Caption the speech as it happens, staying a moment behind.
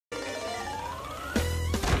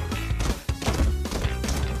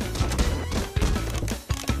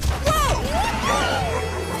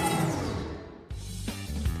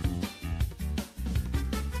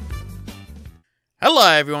Hello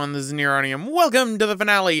everyone, this is Neronium. Welcome to the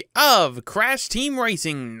finale of Crash Team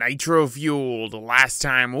Racing Nitro-Fueled. Last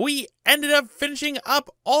time we ended up finishing up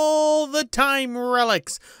all the time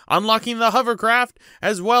relics, unlocking the hovercraft,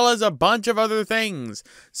 as well as a bunch of other things.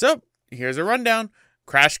 So, here's a rundown.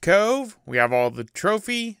 Crash Cove, we have all the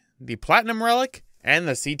trophy, the platinum relic, and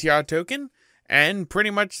the CTR token. And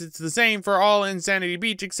pretty much it's the same for all Insanity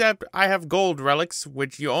Beach, except I have gold relics,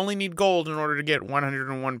 which you only need gold in order to get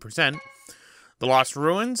 101%. The Lost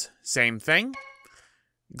Ruins, same thing.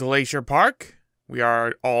 Glacier Park, we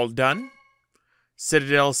are all done.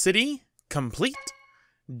 Citadel City, complete.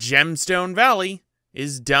 Gemstone Valley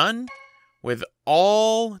is done with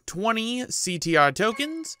all 20 CTR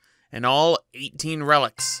tokens and all 18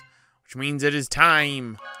 relics, which means it is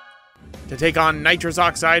time to take on nitrous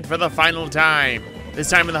oxide for the final time. This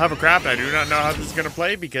time in the hovercraft, I do not know how this is going to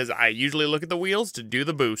play because I usually look at the wheels to do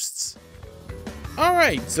the boosts.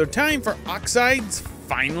 Alright, so time for Oxide's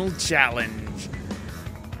final challenge.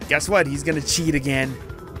 Guess what? He's gonna cheat again.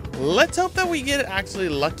 Let's hope that we get actually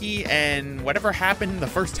lucky and whatever happened the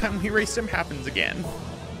first time we raced him happens again.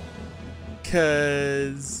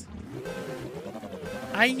 Cause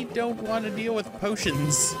I don't want to deal with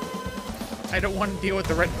potions. I don't want to deal with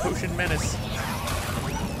the red potion menace.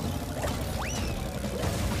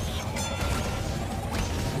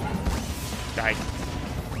 Die.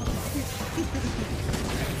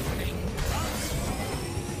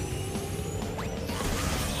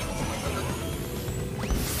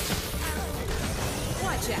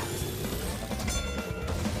 Watch out.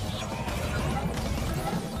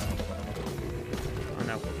 Oh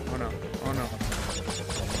no, oh no, oh no.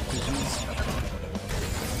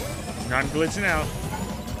 He's not glitching out.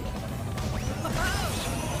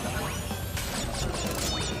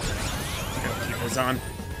 Gotta keep this on.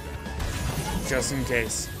 Just in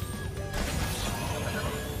case.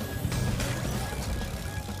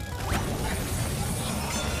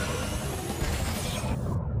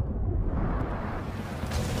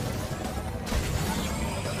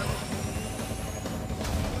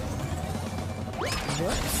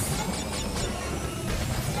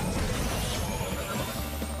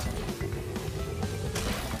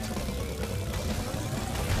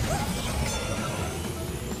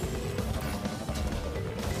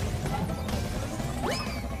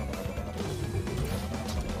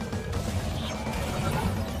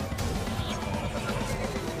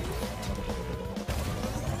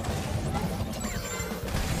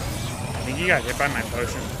 I think he got hit by my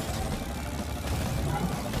potion.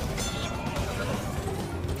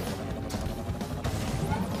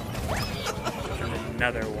 And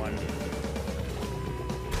another one.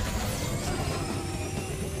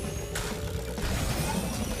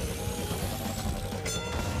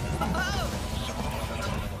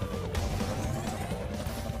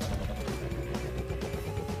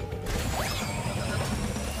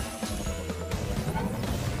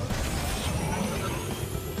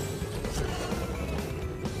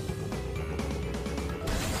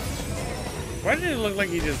 Why did it look like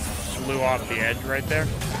he just flew off the edge right there?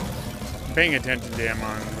 I'm paying attention to him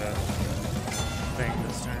on the thing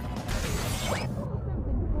this time.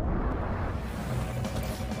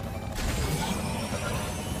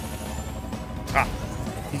 Ah,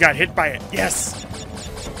 he got hit by it. Yes!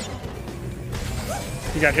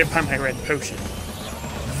 He got hit by my red potion.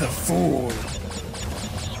 The fool.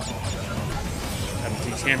 That'll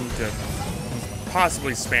teach him to... He's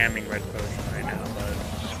possibly spamming red potion right now, but...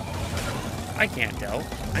 I can't tell.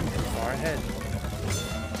 I'm too far ahead.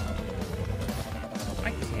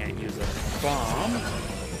 I can't use a bomb.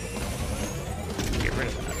 Get rid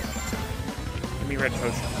of that. Give me red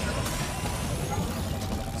potion.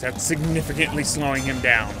 So that's significantly slowing him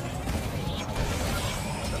down.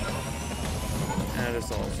 And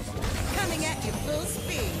this all just Coming at you full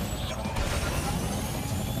speed.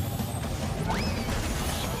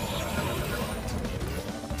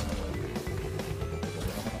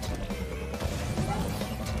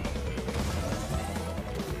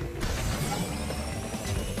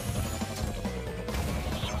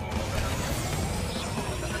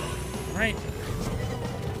 right.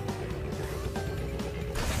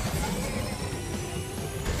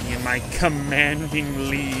 In my commanding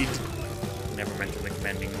lead. Never mention the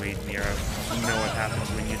commanding lead, Nero. You know what happens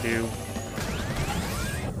when you do.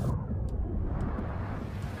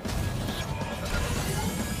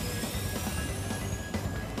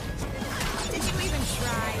 Did you even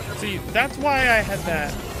try? See, that's why I had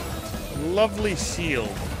that lovely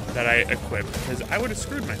shield that I equipped, because I would have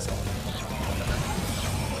screwed myself.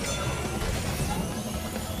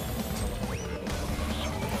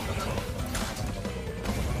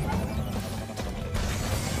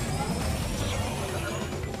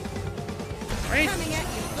 Right? Coming at you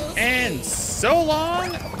full And speed. so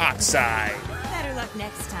long, Oxide. Better luck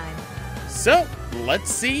next time. So,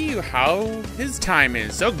 let's see how his time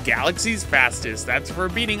is. So, Galaxy's fastest. That's for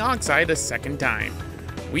beating Oxide a second time.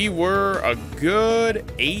 We were a good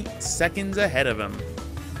 8 seconds ahead of him.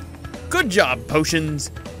 Good job,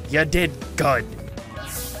 Potions. You did good.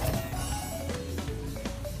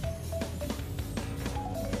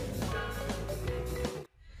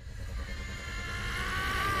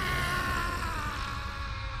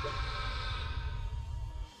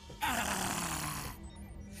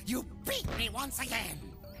 You beat me once again!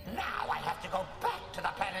 Now I have to go back to the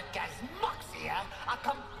planet Gazmoxia, a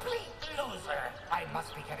complete loser. I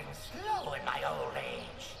must be getting slow in my old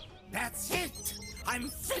age. That's it! I'm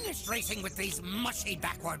finished racing with these mushy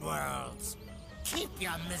backward worlds. Keep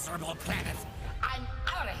your miserable planet. I'm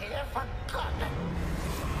out of here for good.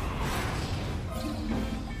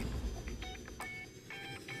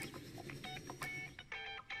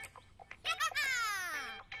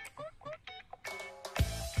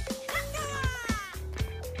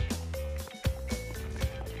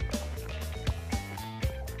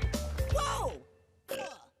 Whoa!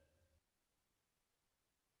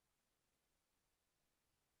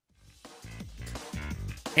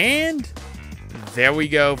 And there we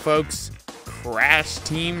go, folks. Crash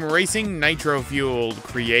Team Racing Nitro-Fueled,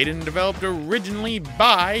 created and developed originally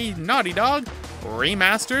by Naughty Dog,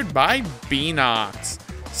 remastered by Beanox.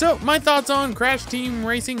 So, my thoughts on Crash Team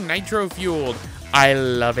Racing Nitro-Fueled. I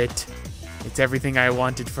love it. It's everything I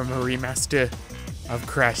wanted from a remaster of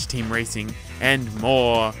Crash Team Racing and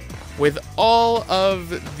more. With all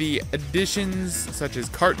of the additions, such as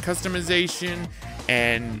kart customization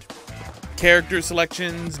and character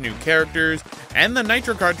selections, new characters, and the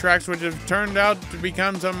Nitro Kart tracks, which have turned out to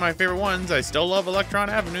become some of my favorite ones. I still love Electron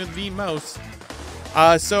Avenue the most.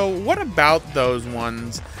 So what about those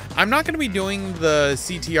ones? I'm not going to be doing the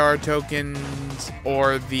CTR tokens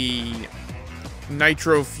or the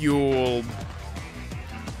Nitro-Fueled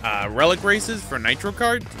relic races for Nitro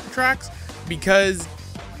Kart tracks because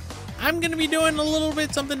I'm going to be doing a little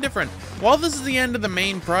bit something different. While this is the end of the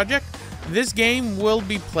main project, this game will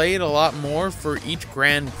be played a lot more for each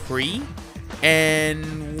Grand Prix,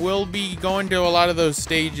 and we'll be going to a lot of those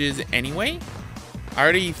stages anyway. I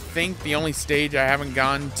already think the only stage I haven't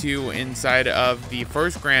gone to inside of the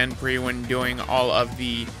first Grand Prix when doing all of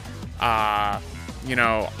the,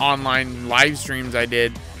 online live streams I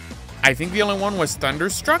did, I think the only one was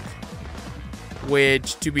Thunderstruck,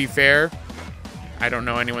 which, to be fair, I don't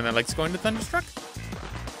know anyone that likes going to Thunderstruck.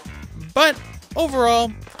 But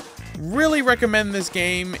overall, really recommend this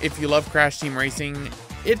game if you love Crash Team Racing.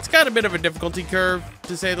 It's got a bit of a difficulty curve,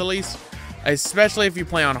 to say the least, especially if you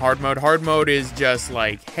play on hard mode. Hard mode is just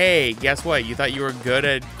like, hey, guess what? You thought you were good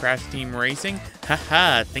at Crash Team Racing?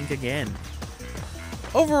 Haha, think again.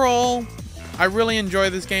 Overall, I really enjoy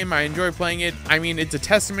this game. I enjoy playing it. I mean, it's a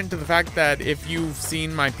testament to the fact that if you've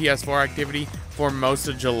seen my PS4 activity for most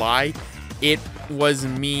of July, it was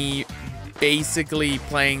me basically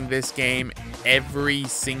playing this game every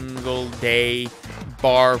single day,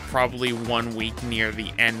 bar probably 1 week near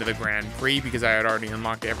the end of the Grand Prix, because I had already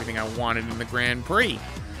unlocked everything I wanted in the Grand Prix.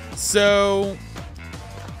 So,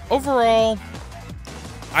 overall,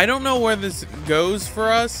 I don't know where this goes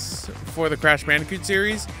for us for the Crash Bandicoot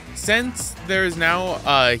series. Since there's now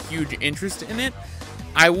a huge interest in it,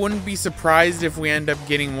 I wouldn't be surprised if we end up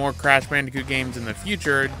getting more Crash Bandicoot games in the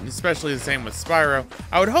future, especially the same with Spyro.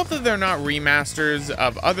 I would hope that they're not remasters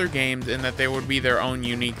of other games and that they would be their own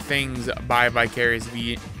unique things by Vicarious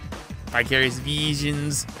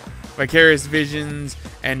Visions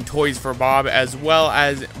and Toys for Bob, as well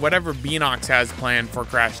as whatever Beanox has planned for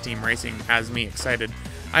Crash Team Racing has me excited.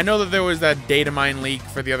 I know that there was that data mine leak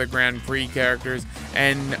for the other Grand Prix characters,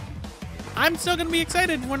 and I'm still going to be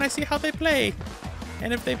excited when I see how they play.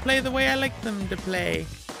 And if they play the way I like them to play.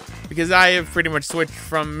 Because I have pretty much switched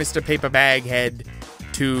from Mr. Paper Bag Head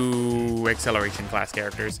to Acceleration class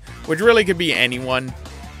characters, which really could be anyone.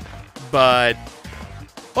 But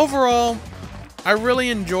overall, I really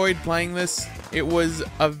enjoyed playing this. It was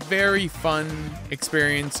a very fun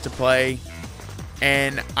experience to play,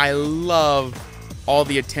 and I love all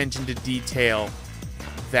the attention to detail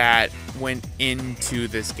that went into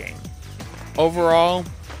this game. Overall,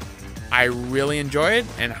 I really enjoy it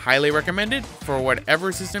and highly recommend it for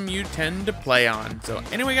whatever system you tend to play on. So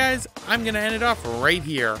anyway, guys, I'm going to end it off right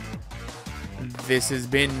here. This has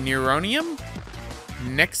been Neronium.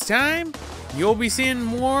 Next time, you'll be seeing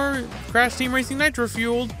more Crash Team Racing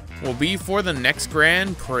Nitro-Fueled will be for the next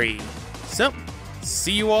Grand Prix. So,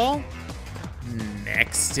 see you all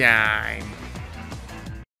next time.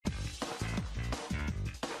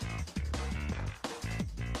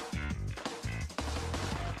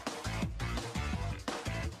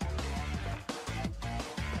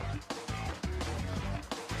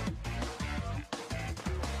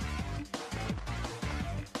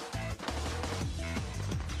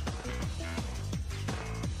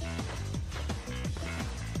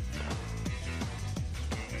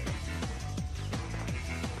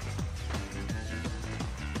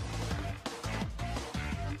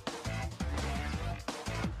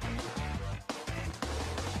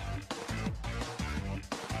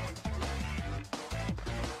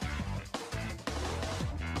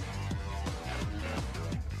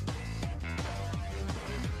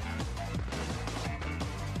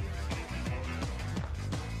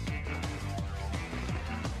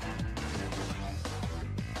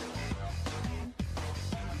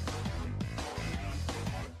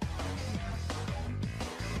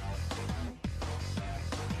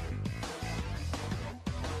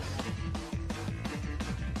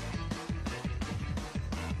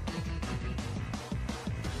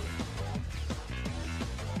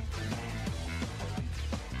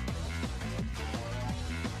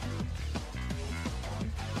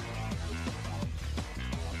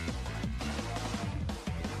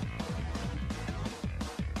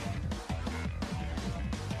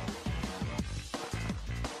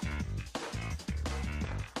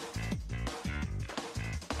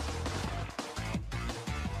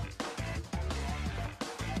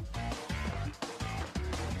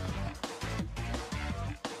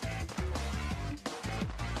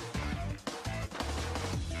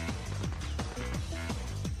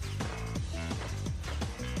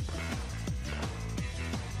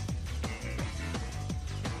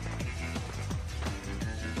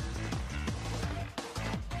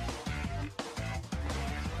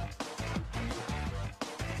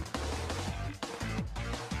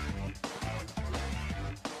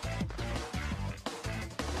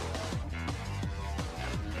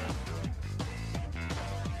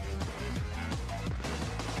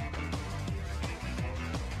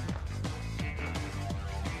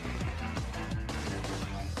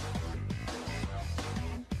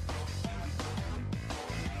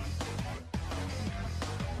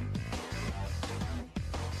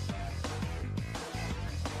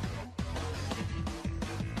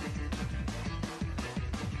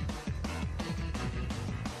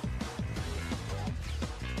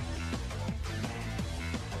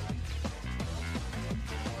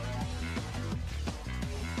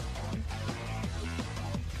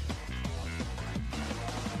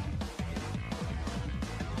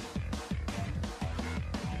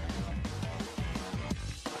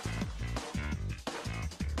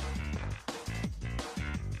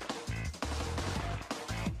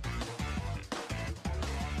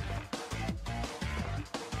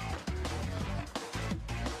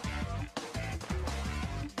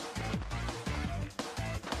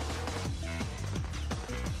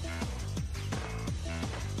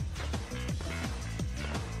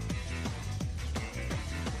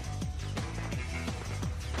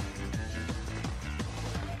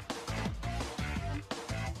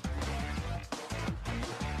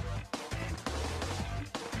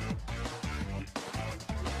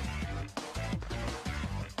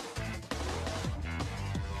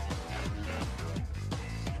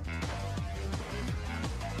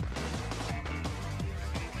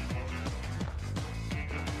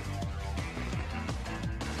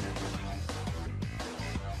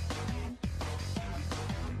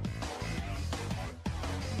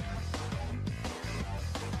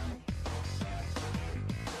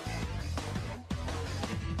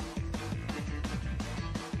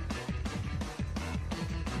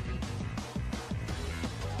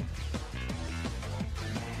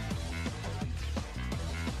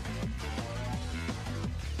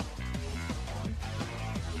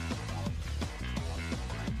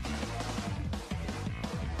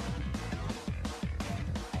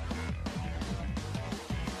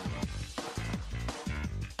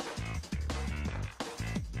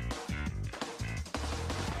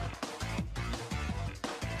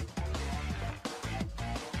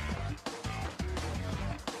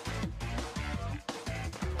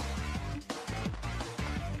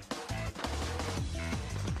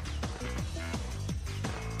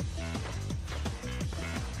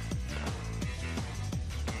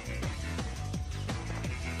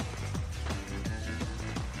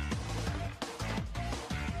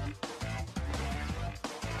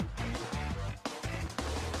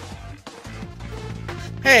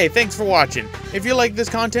 Hey, thanks for watching. If you like this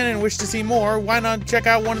content and wish to see more, why not check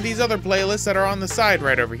out one of these other playlists that are on the side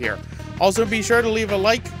right over here. Also, be sure to leave a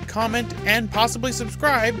like, comment, and possibly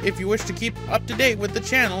subscribe if you wish to keep up to date with the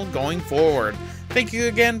channel going forward. Thank you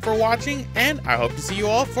again for watching, and I hope to see you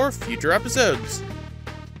all for future episodes.